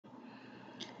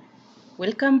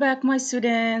Welcome back, my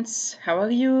students. How are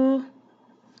you?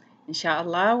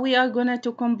 Inshallah, we are going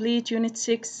to complete Unit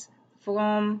 6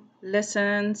 from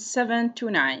Lesson 7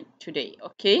 to 9 today,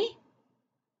 okay?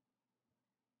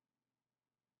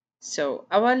 So,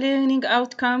 our learning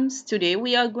outcomes today,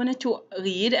 we are going to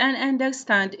read and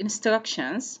understand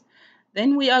instructions.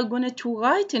 Then we are going to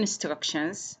write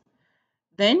instructions.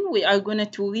 Then we are going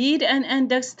to read and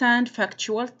understand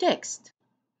factual text.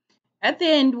 At the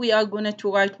end, we are going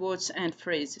to write words and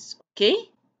phrases, okay?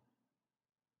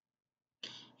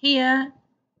 Here,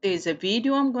 there's a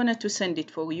video. I'm going to send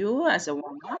it for you as a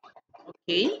warm-up.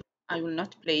 Okay, I will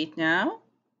not play it now.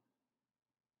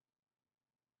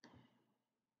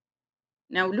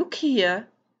 Now look here.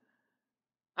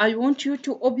 I want you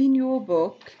to open your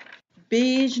book,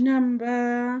 page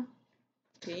number,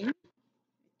 okay, let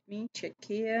me check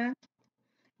here.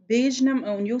 Page number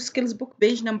on your skills book,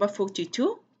 page number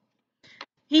 42.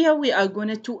 Here we are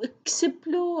going to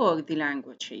explore the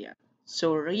language here.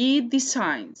 So read the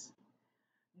signs.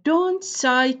 Don't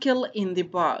cycle in the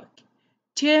park.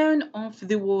 Turn off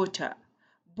the water.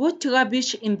 Put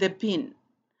rubbish in the bin.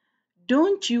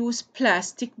 Don't use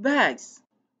plastic bags.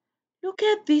 Look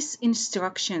at these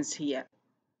instructions here.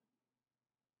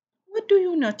 What do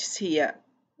you notice here?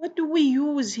 What do we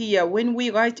use here when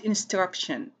we write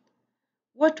instruction?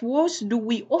 What words do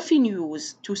we often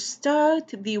use to start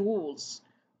the rules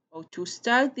or to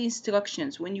start the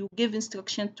instructions when you give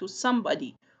instruction to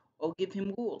somebody or give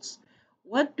him rules?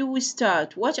 What do we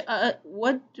start?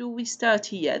 What do we start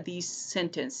here, this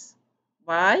sentence?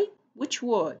 By which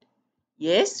word?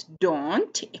 Yes,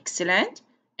 don't. Excellent.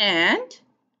 And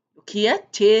look here,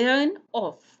 turn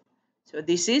off. So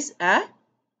this is a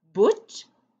put.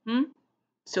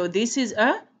 So this is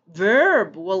a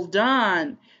verb. Well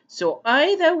done. So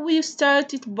either we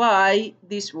start it by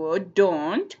this word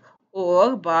don't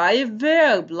or by a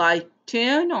verb like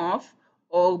turn off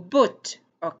or put.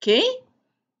 Okay?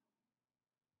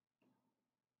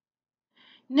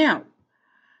 Now,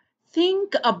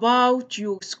 think about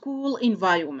your school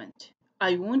environment.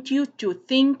 I want you to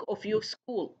think of your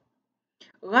school.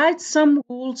 Write some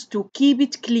rules to keep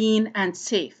it clean and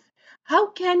safe. How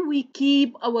can we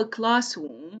keep our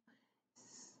classroom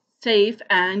safe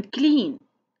and clean?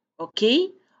 Okay,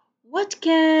 what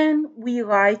can we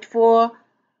write for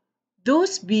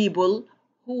those people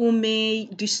who may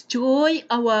destroy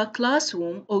our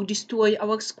classroom or destroy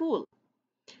our school?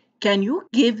 Can you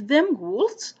give them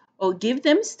rules or give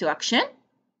them instruction?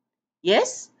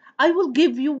 Yes, I will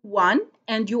give you one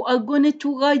and you are going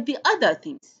to write the other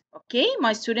things. Okay,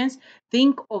 my students,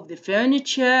 think of the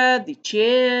furniture, the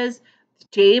chairs, the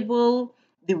table,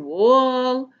 the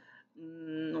wall,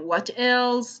 what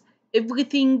else?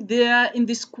 Everything there in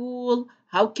the school.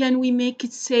 How can we make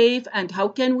it safe and how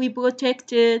can we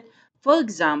protect it? For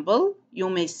example, you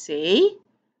may say,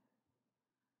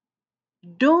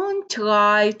 don't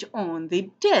write on the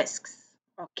desks.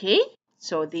 Okay,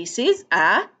 so this is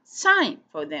a sign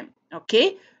for them.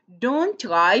 Okay, don't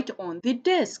write on the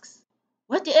desks.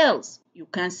 What else? You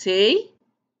can say,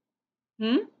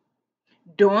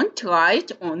 don't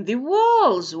write on the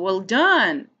walls. Well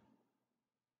done.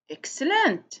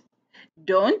 Excellent.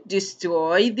 Don't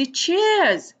destroy the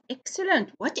chairs.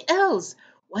 Excellent. What else?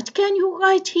 What can you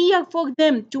write here for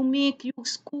them to make your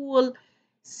school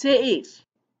safe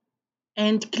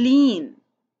and clean?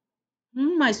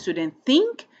 My student,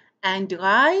 think and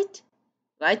write.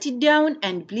 Write it down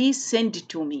and please send it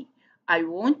to me. I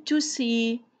want to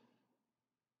see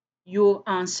your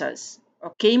answers.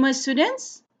 Okay, my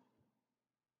students?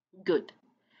 Good.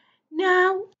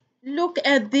 Now, look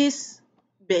at this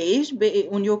page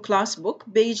on your class book,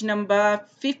 page number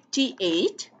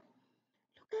 58.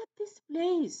 Look at this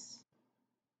place.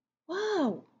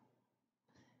 Wow,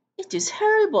 it is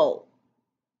horrible.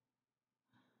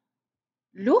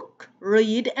 Look,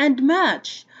 read and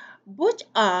match. Put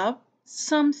up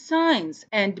some signs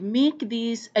and make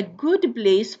this a good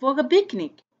place for a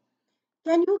picnic.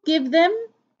 Can you give them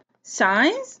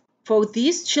signs for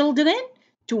these children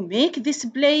to make this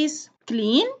place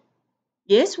clean?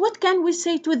 Yes, what can we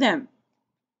say to them?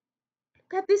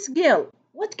 Look at this girl.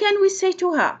 What can we say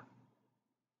to her?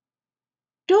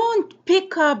 Don't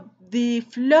pick up the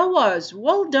flowers.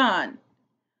 Well done.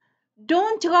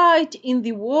 Don't write in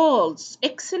the walls.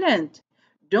 Excellent.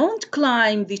 Don't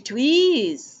climb the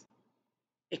trees.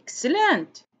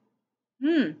 Excellent.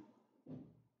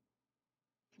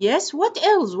 Yes, what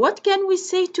else? What can we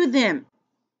say to them?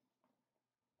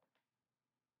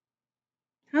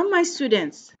 How my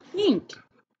students? Think.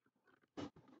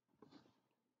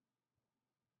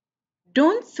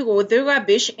 Don't throw the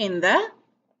rubbish in the,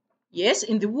 yes,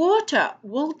 in the water.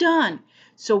 Well done.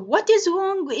 So what is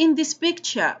wrong in this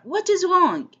picture? What is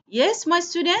wrong? Yes, my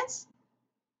students?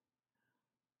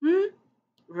 Hmm?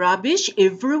 Rubbish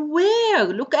everywhere.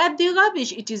 Look at the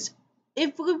rubbish. It is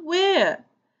everywhere.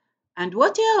 And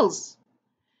what else?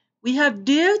 We have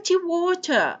dirty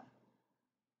water.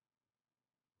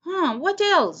 What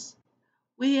else?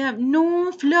 We have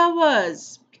no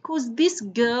flowers because this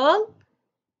girl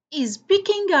is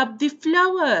picking up the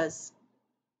flowers.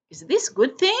 Is this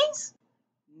good things?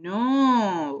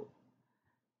 No.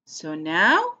 So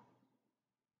now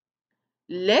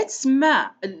let's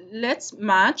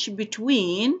match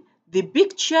between the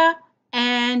picture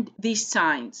and the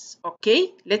signs.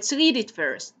 Okay, let's read it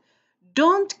first.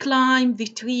 Don't climb the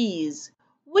trees.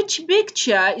 Which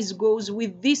picture goes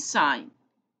with this sign?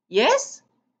 Yes?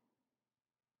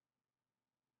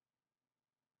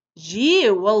 G,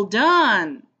 well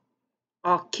done.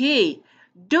 Okay,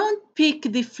 don't pick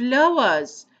the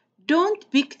flowers. Don't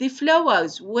pick the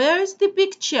flowers. Where's the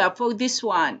picture for this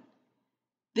one?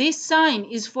 This sign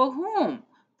is for whom?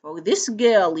 For this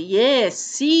girl. Yes,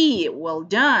 C, well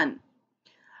done.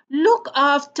 Look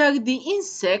after the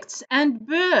insects and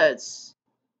birds.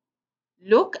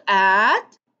 Look after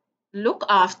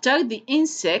the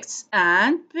insects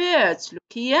and birds. Look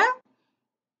here.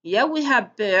 Here we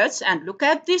have birds, and look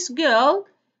at this girl.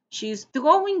 She's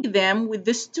throwing them with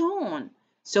the stone.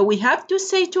 So we have to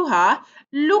say to her,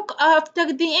 look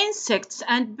after the insects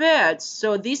and birds.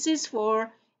 So this is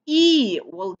for E.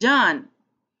 Well done.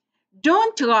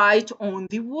 Don't write on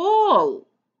the wall.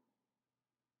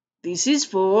 This is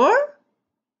for,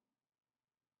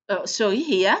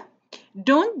 here.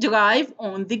 Don't drive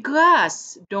on the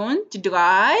grass. Don't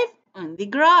drive on the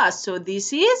grass. So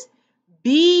this is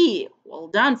B. Well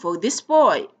done for this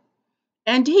boy.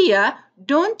 And here,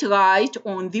 don't write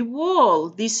on the wall.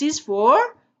 This is for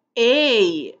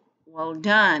A. Well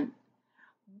done.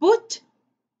 Put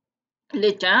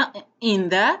litter in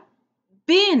the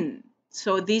bin.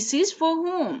 So this is for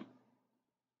whom?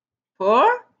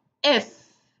 For F.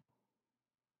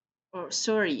 Oh,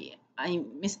 sorry, I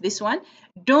missed this one.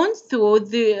 Don't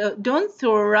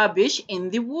throw rubbish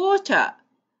in the water.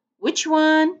 Which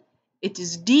one? It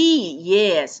is D.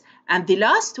 Yes. And the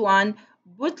last one,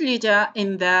 put litter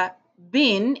in the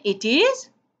bin. It is,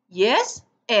 yes,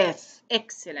 F.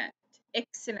 Excellent.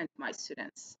 Excellent, my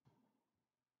students.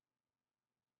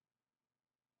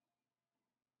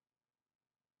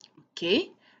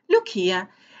 Okay. Look here.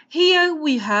 Here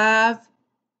we have,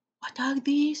 what are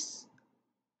these?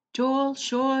 Tall,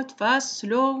 short, fast,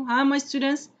 slow. My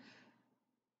students?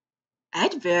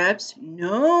 Adverbs?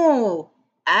 No.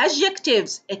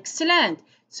 Adjectives. Excellent.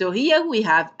 So here we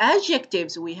have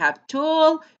adjectives. We have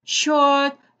tall,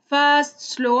 short, fast,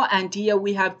 slow, and here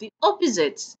we have the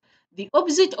opposites. The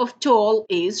opposite of tall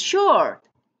is short.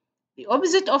 The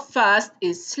opposite of fast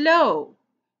is slow.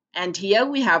 And here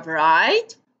we have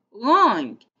right,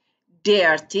 wrong,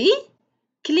 dirty,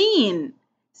 clean,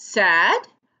 sad,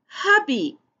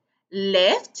 happy,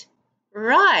 left,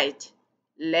 right,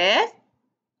 left,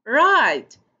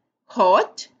 right,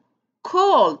 hot,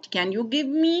 cold. Can you give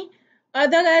me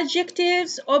other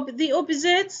adjectives of the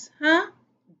opposites?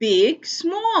 Big,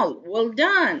 small. Well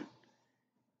done.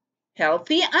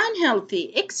 Healthy,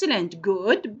 unhealthy. Excellent,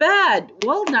 good, bad.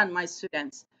 Well done, my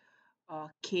students.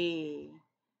 Okay.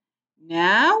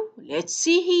 Now, let's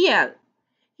see here.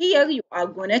 Here you are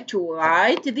going to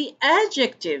write the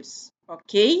adjectives.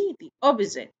 Okay, the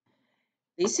opposite.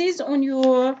 This is on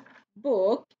your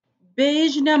book,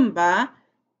 page number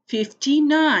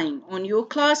 59 on your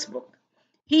class book.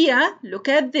 Here, look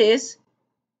at this.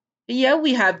 Here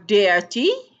we have dirty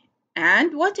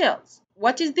and what else?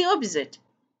 What is the opposite?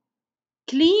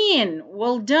 Clean.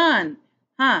 Well done.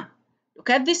 Look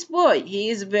at this boy. He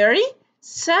is very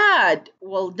sad.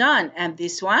 Well done. And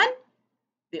this one?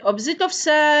 The opposite of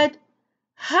sad?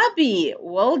 Happy.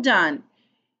 Well done.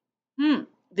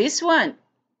 This one.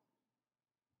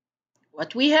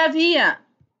 What we have here?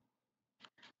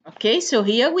 Okay, so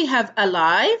here we have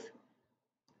alive.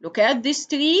 Look at this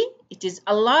tree. It is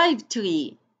a live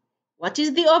tree. What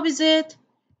is the opposite?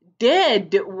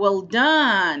 Dead. Well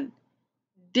done.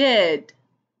 Dead.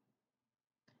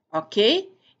 Okay.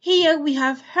 Here we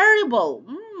have horrible.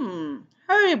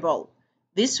 Horrible.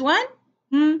 This one?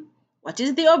 What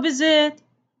is the opposite?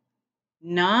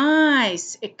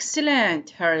 Nice.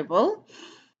 Excellent. Horrible.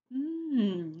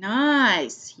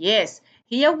 Nice. Yes.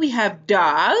 Here we have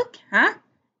dark.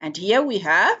 And here we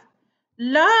have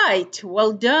light.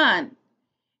 Well done.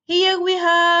 Here we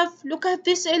have, look at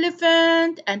this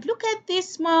elephant and look at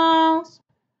this mouse.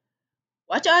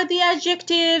 What are the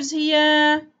adjectives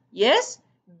here? Yes,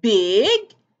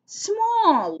 big,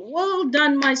 Small. Well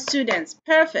done, my students.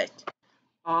 Perfect.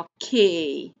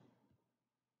 Okay.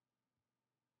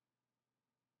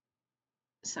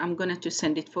 So I'm going to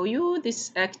send it for you,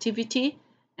 this activity.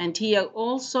 And here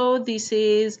also, this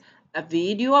is a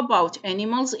video about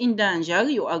animals in danger.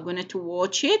 You are going to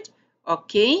watch it.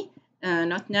 Okay.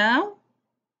 Not now.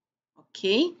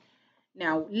 Okay.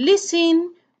 Now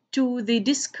listen to the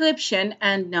description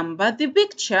and number the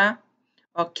picture.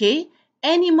 Okay.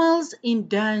 Animals in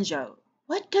danger.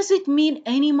 What does it mean,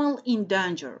 animal in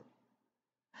danger?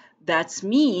 That's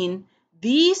mean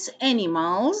these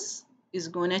animals is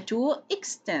going to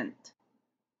extinct.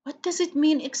 What does it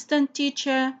mean, extinct,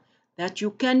 teacher? That you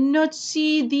cannot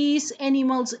see these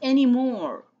animals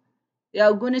anymore. They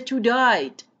are going to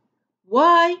die.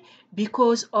 Why?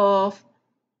 Because of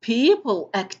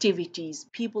people activities,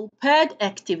 people pet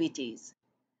activities.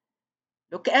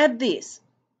 Look at this.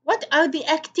 What are the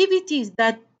activities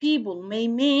that people may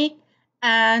make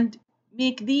and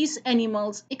make these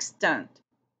animals extinct?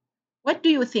 What do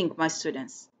you think, my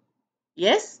students?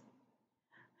 Yes?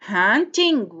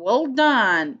 Hunting, well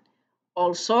done.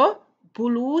 Also,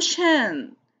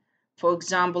 pollution. For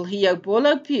example, here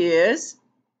polar bears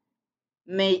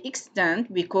may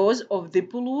extinct because of the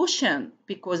pollution,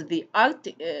 because the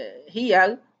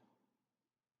here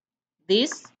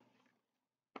this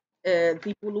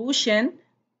the pollution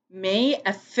may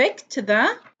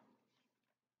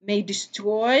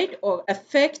destroy or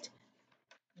affect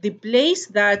the place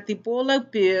that the polar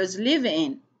bears live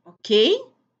in. Okay,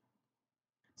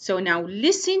 so now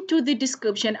listen to the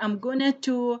description. I'm gonna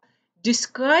to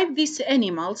describe these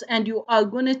animals and you are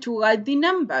gonna to write the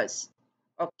numbers.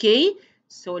 Okay,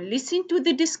 so listen to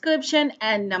the description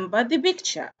and number the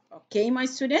picture. Okay, my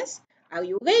students, are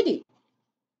you ready?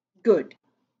 Good.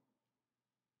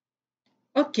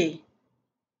 Okay,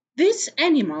 this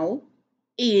animal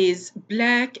is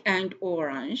black and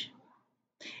orange.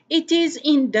 It is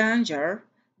in danger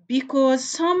because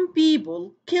some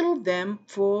people kill them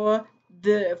for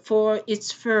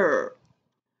its fur.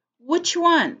 Which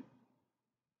one?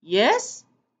 Yes,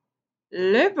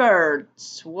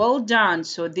 leopards. Well done.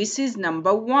 So this is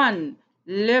number one,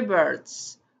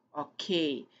 leopards.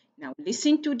 Okay. Now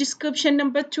listen to description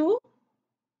number two.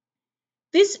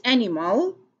 This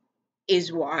animal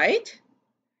is white.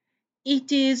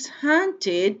 It is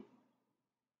hunted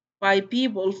by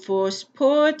people for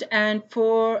sport and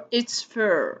for its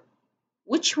fur.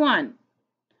 Which one?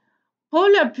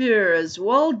 Polar bears.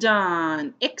 Well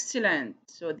done. Excellent.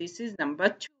 So this is number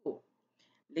two.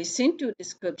 Listen to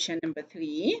description number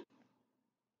three.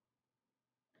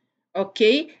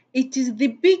 Okay, it is the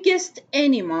biggest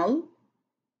animal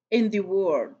in the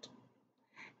world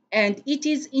and it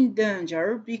is in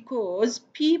danger because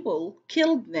people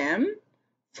killed them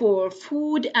for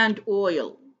food and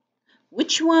oil.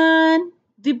 Which one?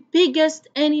 The biggest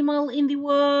animal in the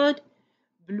world?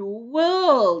 Blue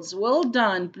whales. Well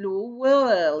done, blue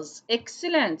whales.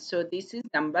 Excellent. So this is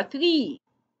number three.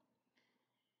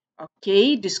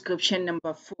 Okay, description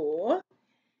number four.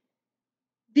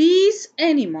 These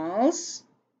animals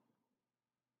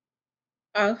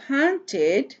are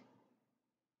hunted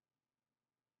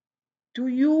to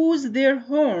use their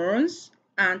horns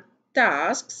and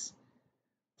tusks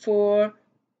for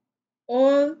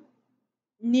all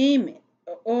ornament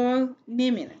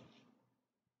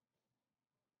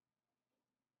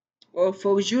or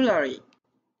for jewelry.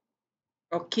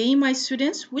 Okay, my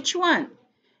students, which one?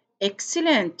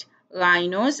 Excellent.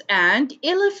 Rhinos and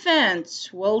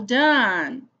elephants. Well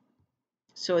done.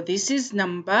 So this is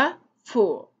number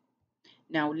four.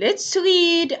 Now let's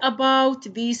read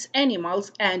about these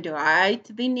animals and write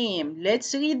the name.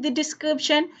 Let's read the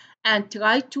description and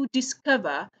try to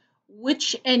discover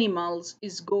which animals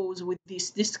goes with this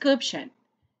description.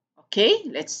 Okay,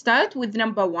 let's start with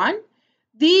number one.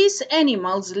 These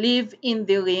animals live in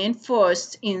the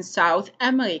rainforest in South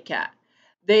America.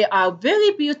 They are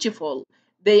very beautiful.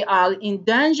 They are in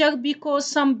danger because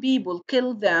some people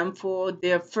kill them for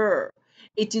their fur.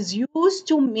 It is used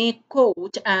to make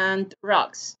coat and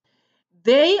rugs.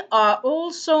 They are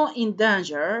also in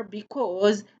danger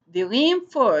because the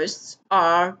rainforests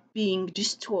are being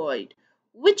destroyed.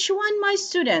 Which one, my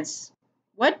students?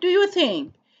 What do you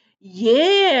think?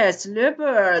 Yes,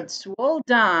 leopards. Well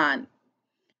done.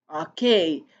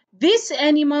 Okay, this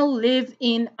animal live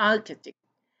in Arctic.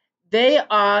 They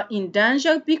are in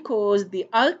danger because the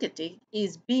Arctic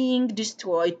is being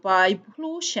destroyed by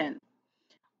pollution.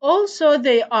 Also,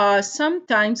 they are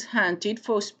sometimes hunted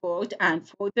for sport and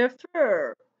for their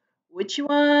fur. Which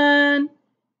one?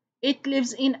 It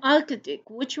lives in Arctic.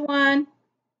 Which one?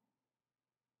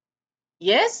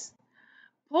 Yes?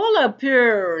 Polar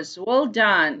bears, well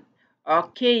done.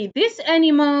 Okay, these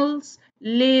animals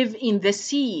live in the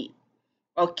sea.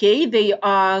 Okay, they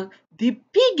are the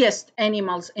biggest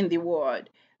animals in the world.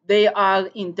 They are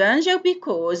in danger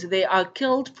because they are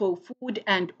killed for food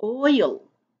and oil.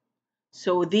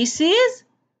 So this is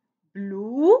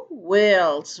blue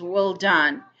whales. Well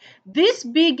done. These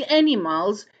big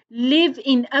animals live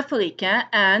in Africa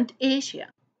and Asia.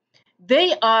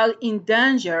 They are in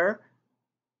danger.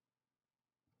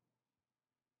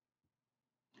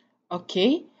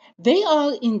 Okay, they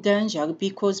are in danger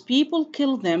because people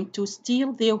kill them to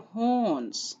steal their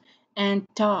horns and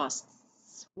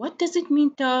tusks. What does it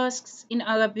mean, tusks in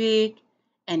Arabic?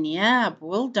 Anyab,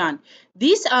 well done.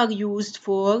 These are used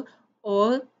for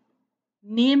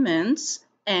ornaments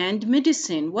and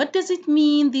medicine. What does it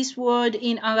mean, this word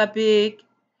in Arabic?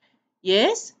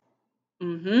 Yes,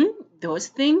 those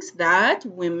things that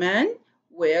women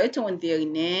wear it on their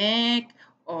neck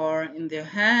or in their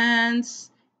hands.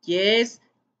 Yes,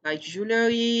 like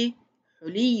jewelry,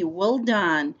 really well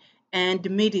done, and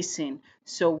medicine.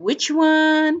 So which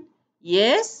one?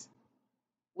 Yes,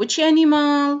 which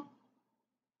animal?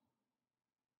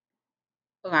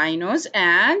 Rhinos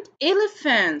and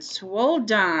elephants. Well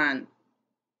done.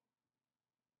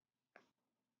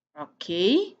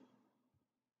 Okay,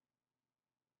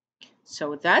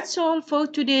 so that's all for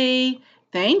today.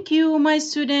 Thank you, my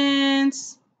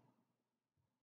students.